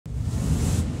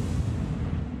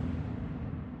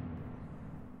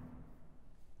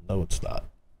No, it's not.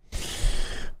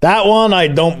 That one I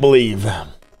don't believe.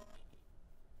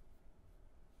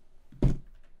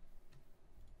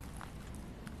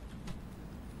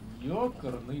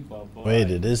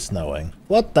 Wait, it is snowing.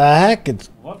 What the heck? It's...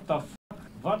 What the fuck?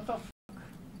 What the fuck?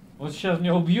 Вот сейчас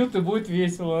меня убьют и будет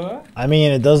весело, да? I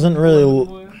mean, it doesn't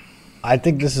really... I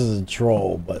think this is a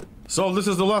troll, but... So this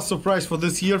is the last surprise for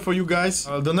this year for you guys.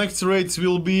 The next raids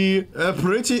will be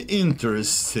pretty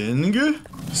interesting.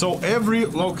 So every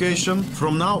location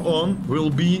from now on will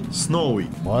be snowy.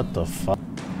 What the fuck?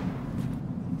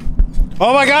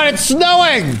 Oh my god, it's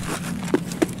snowing!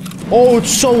 Oh,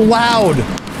 it's so loud!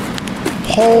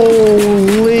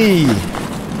 Holy!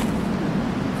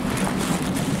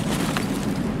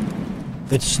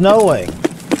 It's snowing.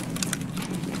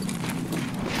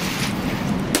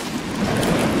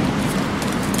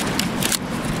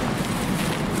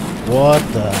 What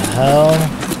the hell?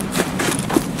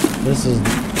 This is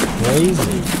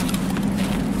crazy.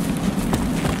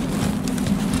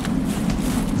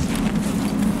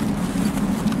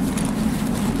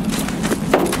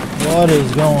 What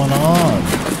is going on?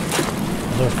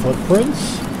 Are there footprints?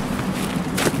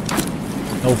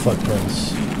 No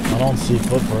footprints. I don't see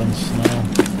footprints, no.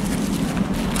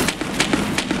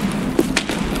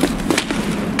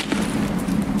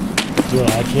 Dude,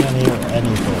 I can't hear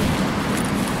anything.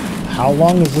 How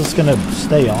long is this gonna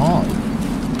stay on?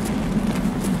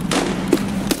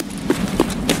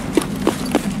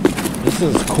 This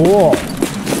is cool.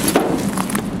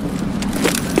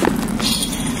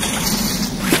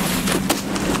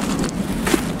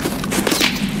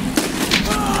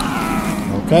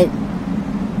 Okay.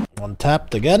 One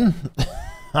tapped again.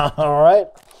 Alright.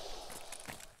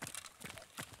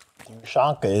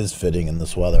 Shanka is fitting in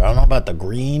this weather. I don't know about the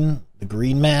green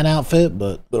man outfit,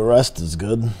 but the rest is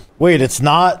good. Wait, it's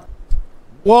not...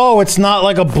 Whoa, it's not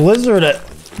like a blizzard.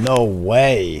 No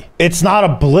way. It's not a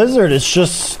blizzard, it's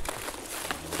just...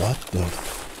 What the...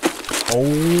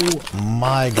 Oh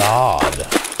my god.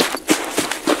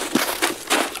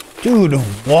 Dude,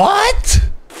 what?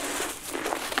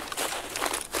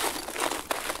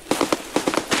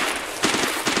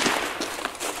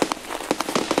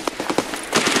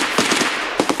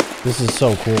 This is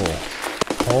so cool.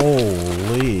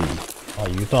 Holy. Oh,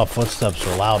 you thought footsteps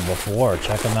were loud before.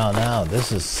 Check them out now.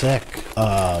 This is sick.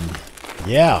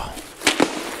 Yeah.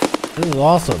 This is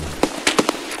awesome.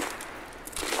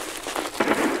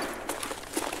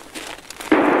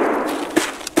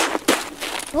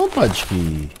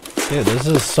 Opachki. Dude, this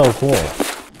is so cool.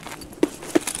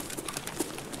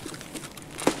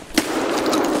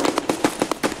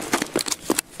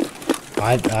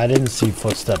 I didn't see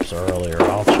footsteps earlier.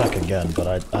 I'll check again, but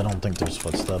I don't think there's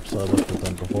footsteps. I looked at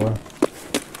them before.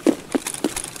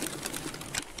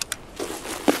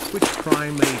 Which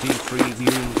Prime 83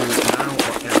 viewing do it now or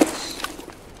else?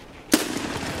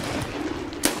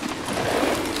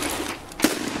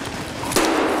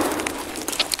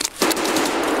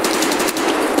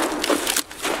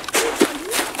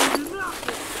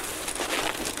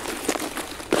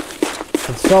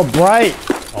 It's so bright!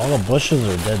 All the bushes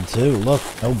are dead too. Look,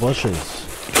 no bushes.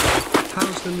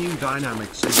 How's the new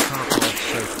dynamics in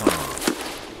Tarkov so far?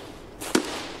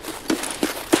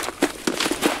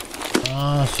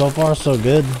 So far so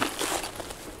good.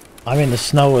 I mean, the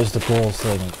snow is the coolest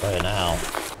thing right now.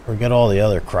 Forget all the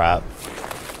other crap.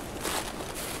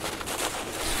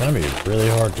 It's gonna be really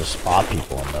hard to spot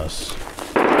people in this.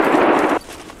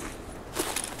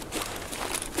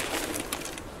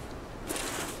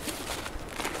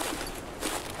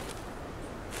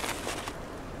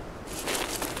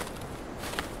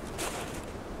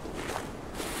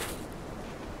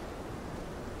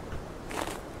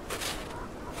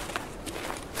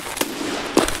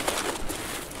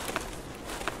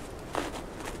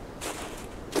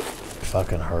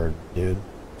 Fucking hurt, dude.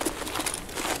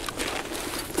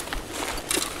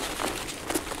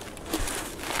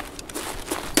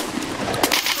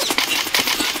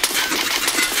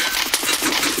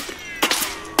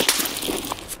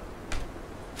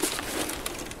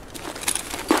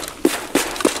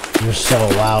 You're so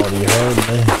loud, you heard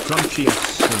me. Crunchy as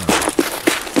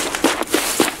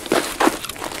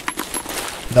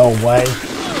No way.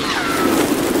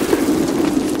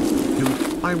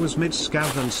 I was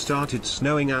mid-scav and started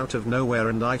snowing out of nowhere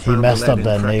and I found He messed a up lead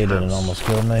that in crack nade and it house. almost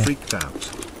killed me. Freaked out.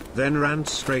 Then ran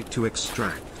straight to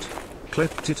extract.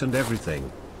 Clipped it and everything.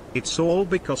 It's all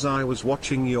because I was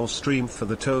watching your stream for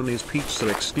the Tony's Pizza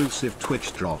exclusive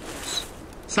Twitch drops.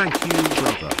 Thank you,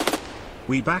 brother.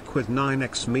 We back with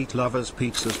 9x Meat Lovers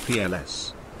Pizzas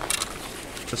PLS.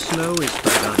 The snow is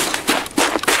badass.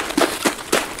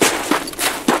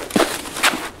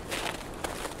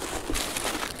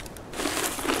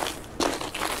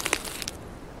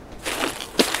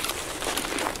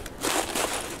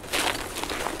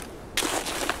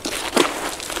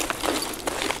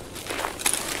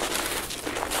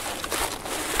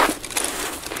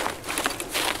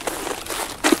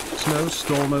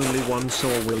 snowstorm only once, or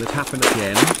will it happen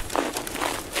again?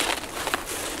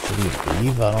 Did he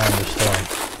leave? I don't understand.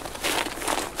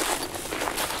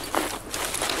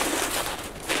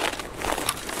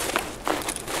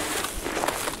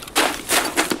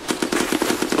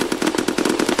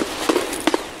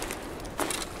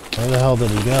 Where the hell did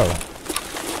he go?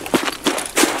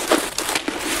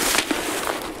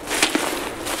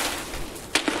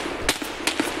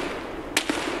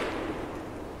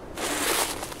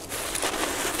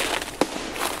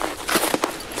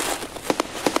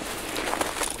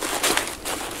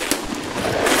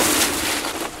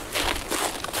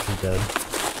 Dead.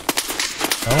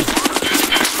 Oh.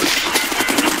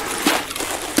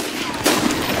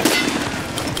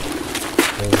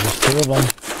 There's just two of them.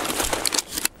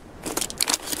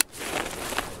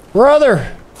 Brother!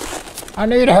 I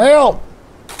need help!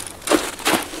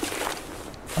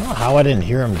 I don't know how I didn't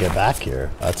hear him get back here.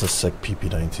 That's a sick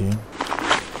PP-19.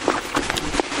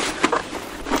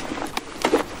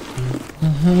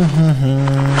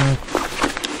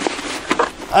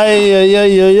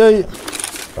 Ay.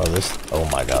 Oh, this, oh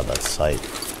my god, that's sight.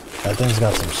 That thing's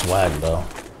got some swag, though.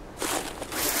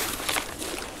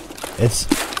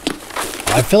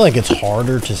 I feel like it's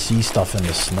harder to see stuff in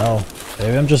the snow.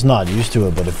 Maybe I'm just not used to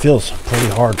it, but it feels pretty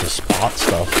hard to spot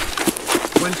stuff.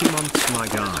 20 months, my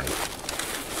guy.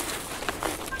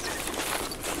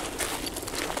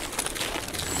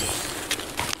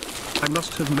 I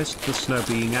must have missed the snow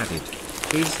being added.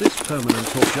 Is this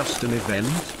permanent or just an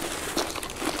event?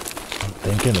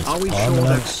 Thinking it's Are we permanent? sure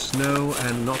that's snow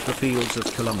and not the fields of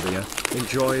Colombia?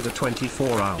 Enjoy the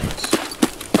 24 hours.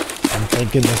 I'm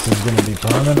thinking this is going to be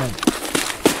permanent.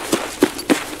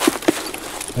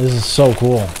 This is so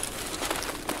cool.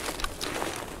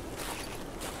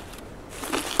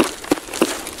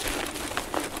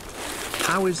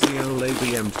 How is the old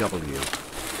LVNDMARK?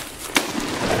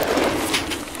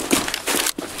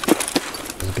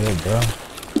 It's good, bro.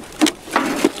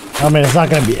 I mean, it's not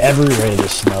going to be every ray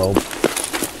of snow.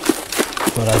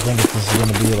 But I think this is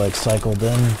going to be like cycled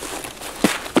in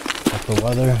with the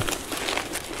weather.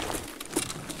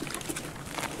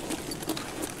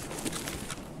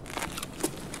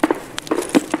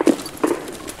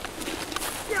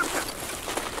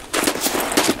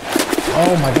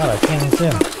 Oh my god, I can't even see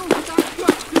him.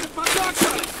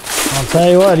 I'll tell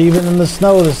you what, even in the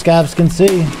snow, the scabs can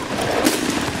see.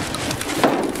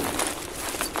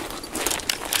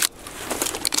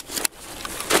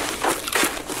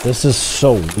 This is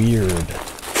so weird.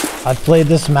 I've played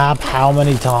this map how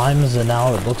many times and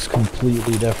now it looks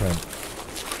completely different.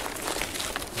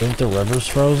 Think the river's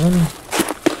frozen?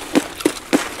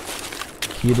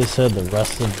 Kita said the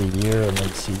rest of the year and then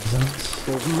seasons.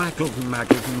 Mag.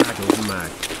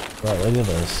 Bro, look at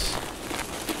this.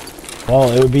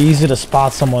 Well, it would be easy to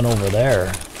spot someone over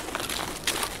there.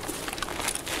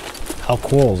 How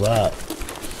cool is that?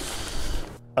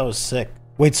 That was sick.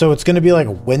 Wait, so it's gonna be like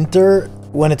winter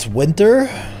when it's winter?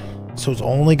 So it's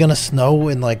only gonna snow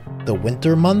in like the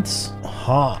winter months?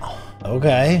 Huh.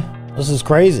 Okay. This is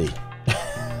crazy.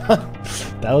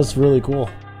 That was really cool.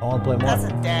 I wanna play more. That's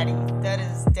a daddy. That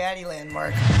is daddy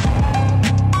landmark.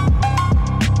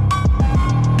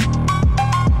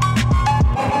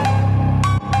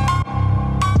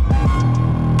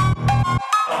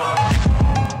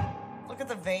 Look at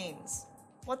the veins.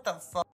 What the fuck?